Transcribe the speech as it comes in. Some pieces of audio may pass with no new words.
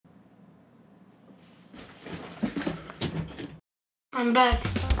I'm back.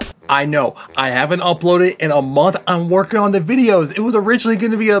 I know, I haven't uploaded in a month. I'm working on the videos. It was originally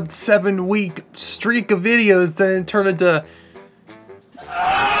going to be a 7-week streak of videos, then it turned into...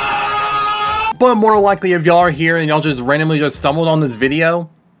 But more likely, if y'all are here and y'all just randomly just stumbled on this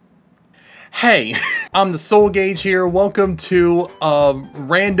video, hey, I'm the Soul Gauge here. Welcome to a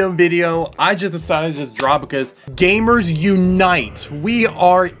random video. I just decided to just drop because gamers unite. We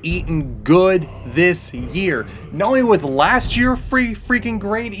are eating good this year. Not only was last year freaking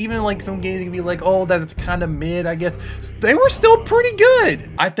great, even like some games can be like, oh, that's kind of mid, I guess. They were still pretty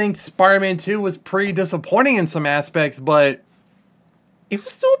good. I think Spider-Man 2 was pretty disappointing in some aspects, but it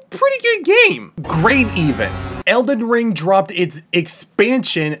was still a pretty good game. Great even. Elden Ring dropped its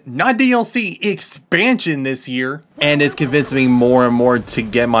expansion, not DLC, expansion this year, and it's convincing me more and more to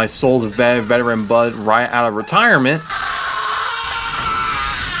get my Souls veteran bud right out of retirement.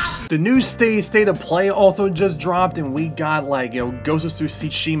 The new state of play also just dropped, and we got like, Ghost of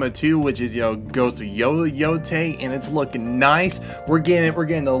Tsushima 2, which is, Ghost of Yote, and it's looking nice. We're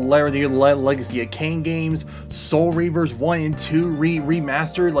getting the Legacy of Kain games, Soul Reavers 1 and 2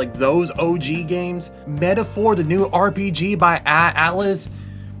 remastered, like those OG games. Metaphor, the new RPG by Atlas,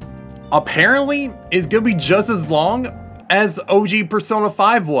 apparently is gonna be just as long as OG Persona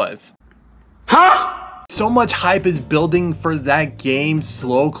 5 was. Huh? So much hype is building for that game,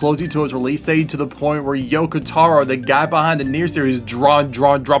 slow closing to its release date, to the point where Yoko Taro, the guy behind the Nier series,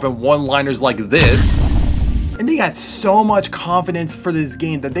 dropping one-liners like this. And they got so much confidence for this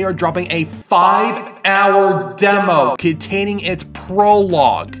game that they are dropping a 5-hour demo containing its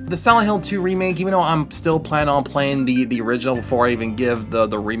prologue. The Silent Hill 2 remake, even though I'm still planning on playing the original before I even give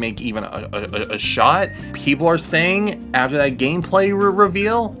the remake even a shot, people are saying after that gameplay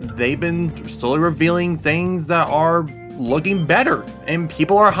reveal, they've been slowly revealing things that are looking better, and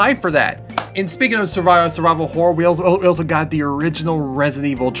people are hyped for that. And speaking of survival horror, we also got the original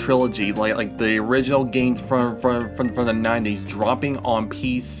Resident Evil trilogy, like the original games from the 90s, dropping on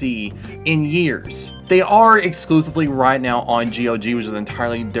PC in years. They are exclusively right now on GOG, which is an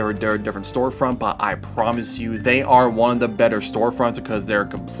entirely different storefront, but I promise you, they are one of the better storefronts because they're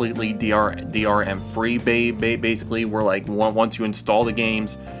completely DRM free. Basically, we're like, once you install the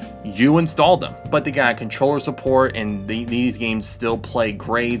games, you install them. But they got controller support, and these games still play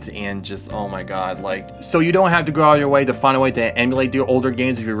great, and just, oh my god, like, so you don't have to go out of your way to find a way to emulate the older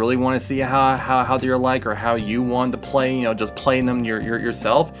games if you really want to see how they're like, or how you want to play, just playing them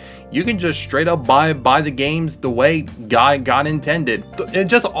yourself. You can just straight up buy the games the way God intended. And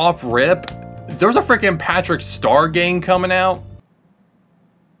just off rip, there's a freaking Patrick Star game coming out,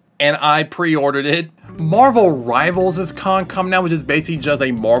 and I pre-ordered it. Marvel Rivals is coming out, which is basically just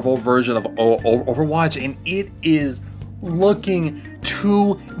a Marvel version of Overwatch, and it is looking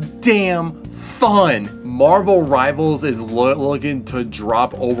too damn fun. Marvel Rivals is looking to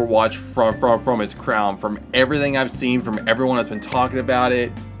drop Overwatch from its crown. From everything I've seen, from everyone that's been talking about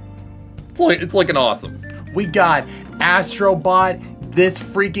it, it's looking awesome. We got Astro Bot. This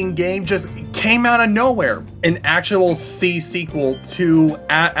freaking game just came out of nowhere. An actual sequel to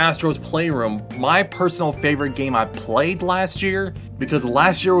Astro's Playroom. My personal favorite game I played last year, because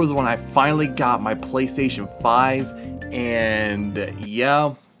last year was when I finally got my PlayStation 5, and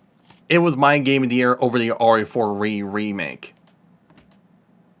yeah, it was my game of the year over the RE4 remake.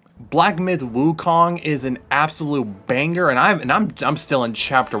 Black Myth Wukong is an absolute banger, and I'm still in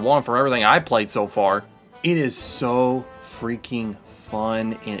chapter 1 for everything I played so far. It is so freaking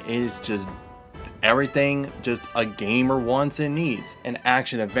fun, and it is just everything just a gamer wants and needs. An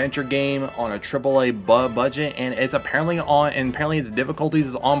action adventure game on a AAA budget, and it's apparently its difficulties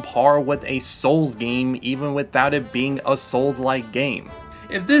is on par with a Souls game, even without it being a Souls-like game.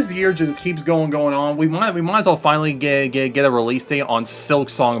 If this year just keeps going on, we might as well finally get a release date on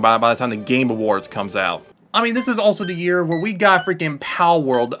Silksong by the time the Game Awards comes out. I mean, this is also the year where we got freaking Pal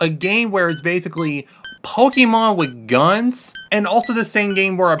World, a game where it's basically Pokemon with guns, and also the same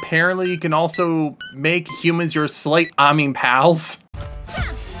game where apparently you can also make humans your pals.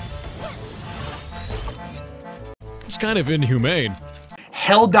 It's kind of inhumane.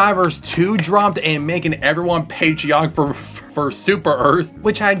 Helldivers 2 dropped, and making everyone patriotic for Super Earth,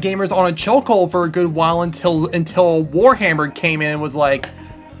 which had gamers on a chokehold for a good while until Warhammer came in and was like,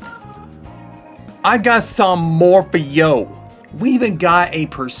 I got some more for yo. We even got a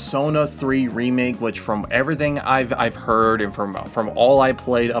Persona 3 remake, which from everything I've heard and from all I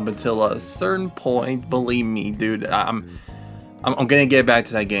played up until a certain point, believe me, dude, I'm gonna get back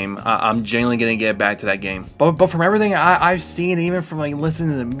to that game. I'm genuinely gonna get back to that game. But from everything I've seen, even from like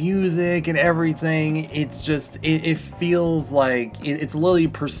listening to the music and everything, it's just it feels like it's literally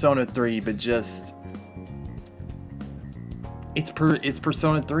Persona 3, but just it's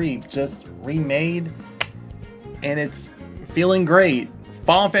Persona 3 just remade, and it's feeling great.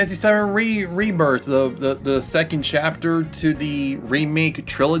 Final Fantasy VII Rebirth, the second chapter to the remake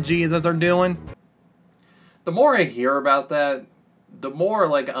trilogy that they're doing. The more I hear about that, the more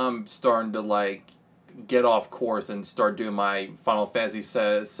like I'm starting to like get off course and start doing my Final Fantasy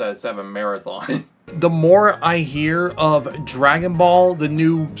VII marathon. The more I hear of Dragon Ball, the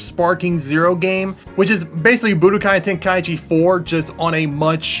new Sparking Zero game, which is basically Budokai Tenkaichi 4, just on a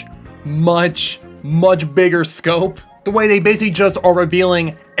much bigger scope. The way they basically just are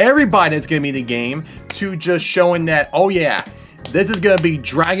revealing everybody that's gonna be in the game to just showing that, oh yeah, this is gonna be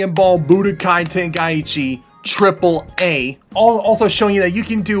Dragon Ball Budokai Tenkaichi AAA. Also showing you that you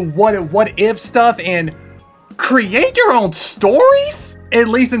can do what if stuff and create your own stories, at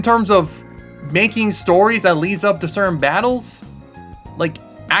least in terms of making stories that leads up to certain battles. Like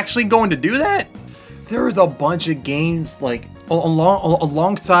actually going to do that. There is a bunch of games like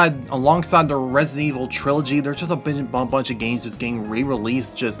alongside the Resident Evil trilogy. There's just a bunch of games just getting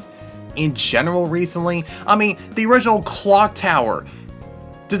re-released just in general recently. I mean, the original Clock Tower.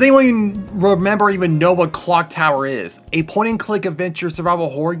 Does anyone even know what Clock Tower is? A point-and-click adventure survival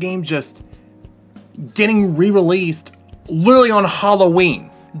horror game just getting re-released literally on Halloween.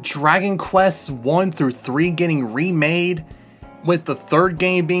 Dragon Quests 1 through 3 getting remade, with the third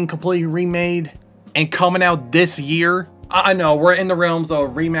game being completely remade and coming out this year. I know we're in the realms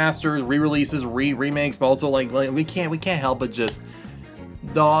of remasters, re-releases, remakes, but also like we can't help but just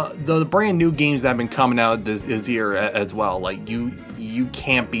the brand new games that have been coming out this year as well. Like you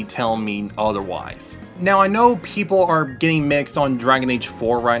can't be telling me otherwise. Now I know people are getting mixed on Dragon Age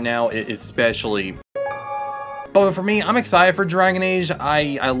 4 right now, especially. But for me, I'm excited for Dragon Age.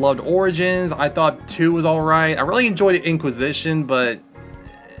 I loved Origins. I thought 2 was alright. I really enjoyed Inquisition, but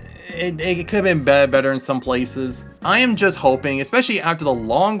it could have been better in some places. I am just hoping, especially after the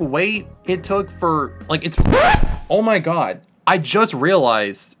long wait it took for, like, oh my god. I just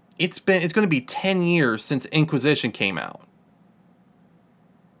realized it's going to be 10 years since Inquisition came out.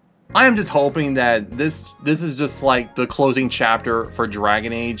 I am just hoping that this is just like the closing chapter for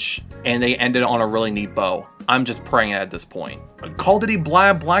Dragon Age and they ended on a really neat bow. I'm just praying at this point. Call of Duty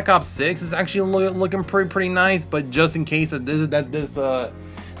Black Ops 6 is actually looking pretty nice, but just in case that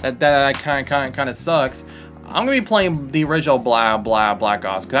that kind of sucks, I'm gonna be playing the original Black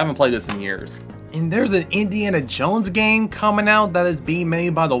Ops because I haven't played this in years. And there's an Indiana Jones game coming out that is being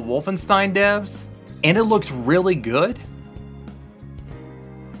made by the Wolfenstein devs, and it looks really good.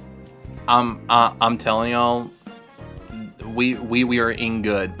 I'm telling y'all, we are in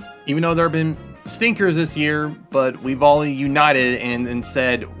good. Even though there have been stinkers this year, but we've all united and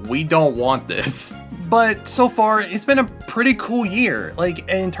said we don't want this. But so far, it's been a pretty cool year. Like,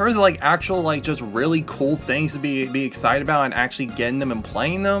 in terms of like actual like just really cool things to be excited about and actually getting them and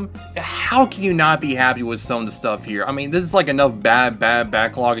playing them. How can you not be happy with some of the stuff here? I mean, this is like enough bad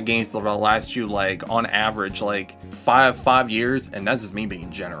backlog of games to last you like on average like five years, and that's just me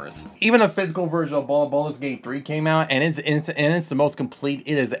being generous. Even a physical version of Baldur's Gate 3 came out, and it's the most complete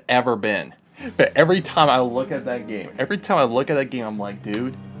it has ever been. But every time I look at that game, I'm like,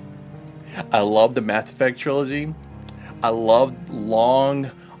 dude, I love the Mass Effect trilogy. I love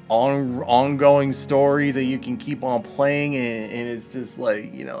long, ongoing stories that you can keep on playing, and it's just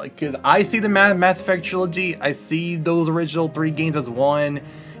like, you know, like, because I see the Mass Effect trilogy, I see those original 3 games as one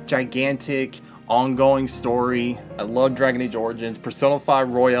gigantic, ongoing story. I love Dragon Age Origins. Persona 5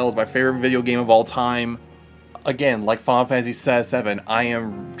 Royale is my favorite video game of all time. Again, like Final Fantasy VII, I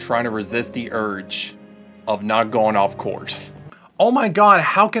am trying to resist the urge of not going off course. Oh my god,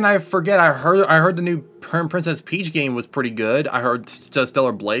 how can I forget? I heard the new Princess Peach game was pretty good. I heard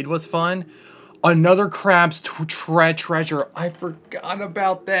Stellar Blade was fun. Another Crab's treasure. I forgot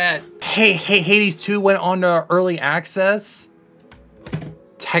about that. Hey, Hades 2 went on to early access.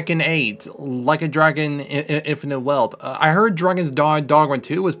 Tekken 8, Like a Dragon, Infinite Wealth. I heard Dragon's Dogma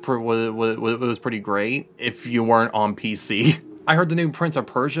 2 was pretty great if you weren't on PC. I heard the new Prince of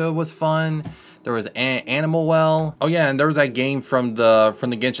Persia was fun. There was Animal Well. Oh yeah, and there was that game from the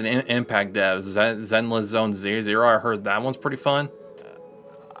Genshin Impact devs, Zenless Zone Zero. I heard that one's pretty fun.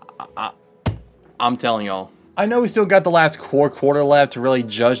 I'm telling y'all. I know we still got the last quarter left to really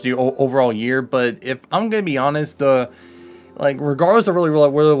judge the overall year, but if I'm gonna be honest, like regardless of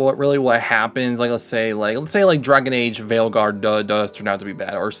really what happens, like let's say like Dragon Age Veilguard does turn out to be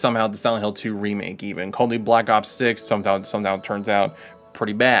bad, or somehow the Silent Hill 2 remake, even Call of Duty Black Ops 6 somehow turns out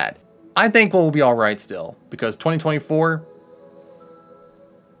pretty bad. I think we'll be all right still, because 2024,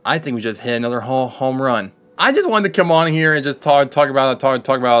 I think we just hit another home run. I just wanted to come on here and just talk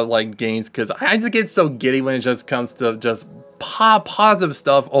about like games, because I just get so giddy when it just comes to just positive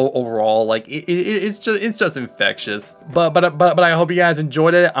stuff overall. Like it's just infectious. But I hope you guys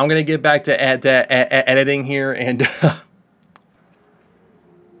enjoyed it. I'm gonna get back to editing here, and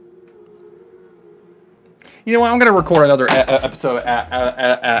you know what? I'm gonna record another episode of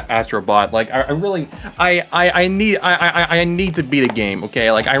Astro Bot. Like I really need to beat a game.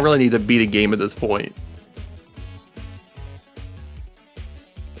 Okay, like I really need to beat a game at this point.